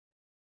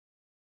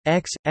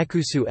X,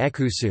 Ekusu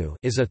Ekusu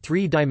is a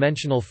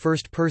three-dimensional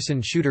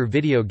first-person shooter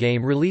video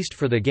game released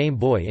for the Game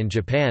Boy in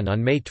Japan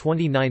on May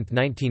 29,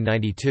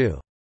 1992.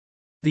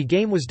 The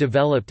game was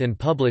developed and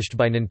published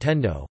by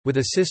Nintendo, with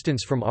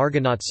assistance from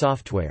Argonaut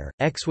Software.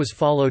 X was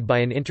followed by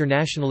an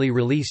internationally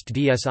released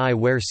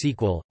DSiWare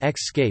sequel,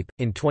 X-Scape,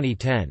 in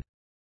 2010.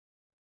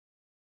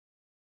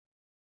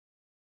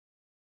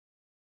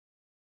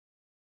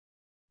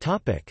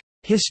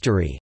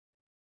 History.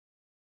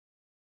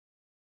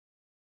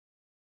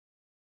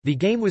 The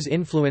game was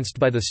influenced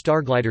by the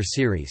Starglider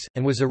series,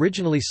 and was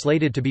originally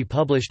slated to be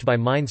published by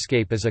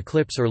Mindscape as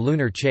Eclipse or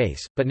Lunar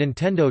Chase, but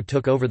Nintendo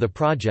took over the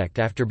project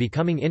after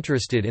becoming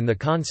interested in the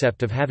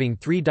concept of having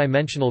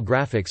three-dimensional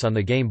graphics on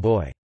the Game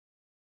Boy.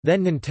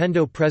 Then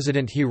Nintendo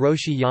president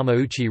Hiroshi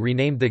Yamauchi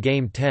renamed the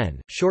game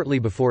 10, shortly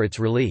before its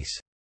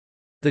release.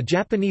 The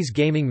Japanese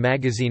gaming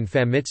magazine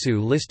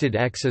Famitsu listed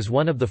X as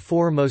one of the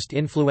 4 most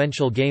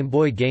influential Game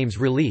Boy games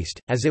released,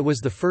 as it was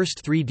the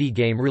first 3D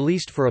game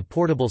released for a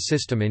portable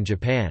system in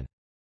Japan.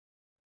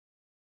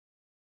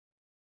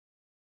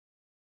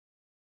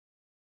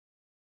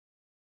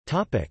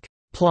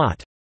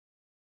 Plot.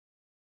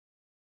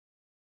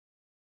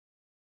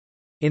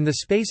 In the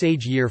space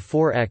age year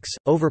 4X,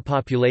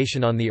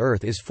 overpopulation on the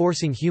Earth is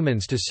forcing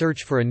humans to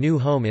search for a new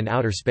home in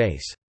outer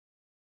space.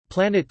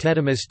 Planet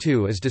Tetimus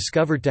II is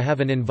discovered to have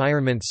an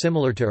environment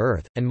similar to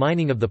Earth, and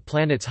mining of the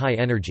planet's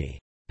high-energy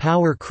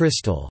power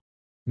crystal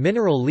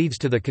mineral leads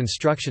to the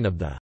construction of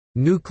the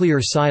nuclear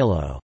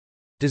silo,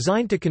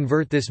 designed to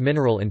convert this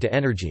mineral into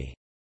energy.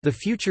 The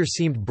future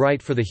seemed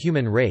bright for the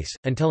human race,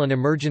 until an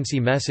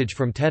emergency message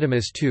from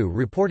Tetimus II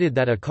reported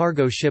that a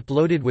cargo ship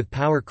loaded with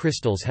power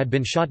crystals had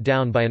been shot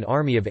down by an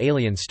army of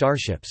alien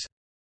starships.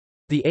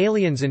 The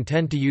aliens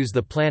intend to use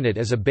the planet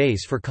as a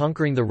base for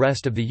conquering the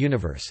rest of the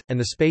universe, and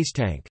the space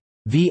tank,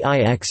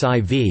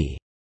 VIXIV,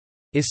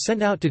 is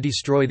sent out to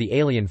destroy the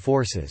alien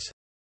forces.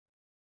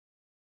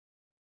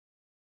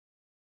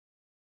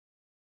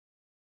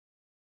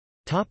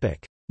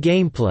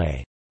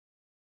 Gameplay.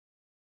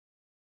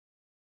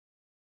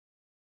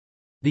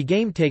 The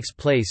game takes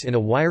place in a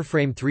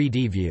wireframe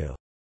 3D view.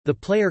 The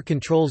player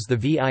controls the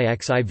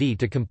VIXIV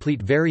to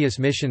complete various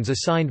missions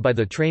assigned by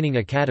the Training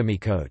Academy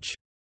coach.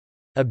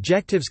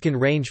 Objectives can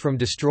range from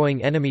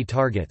destroying enemy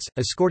targets,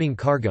 escorting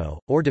cargo,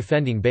 or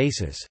defending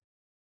bases.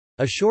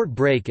 A short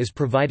break is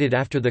provided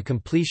after the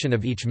completion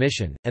of each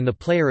mission, and the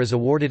player is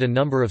awarded a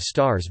number of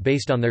stars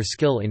based on their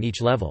skill in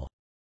each level.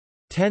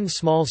 10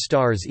 small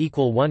stars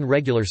equal 1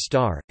 regular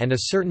star, and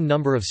a certain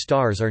number of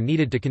stars are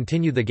needed to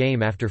continue the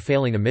game after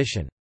failing a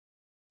mission.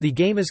 The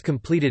game is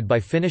completed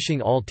by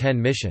finishing all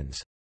 10 missions.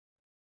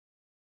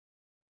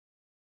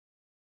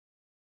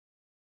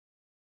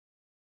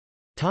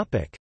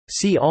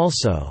 See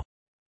also: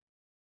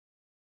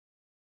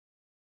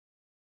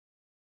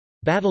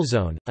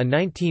 Battlezone, a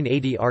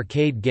 1980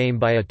 arcade game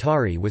by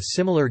Atari with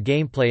similar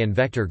gameplay and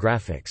vector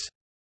graphics.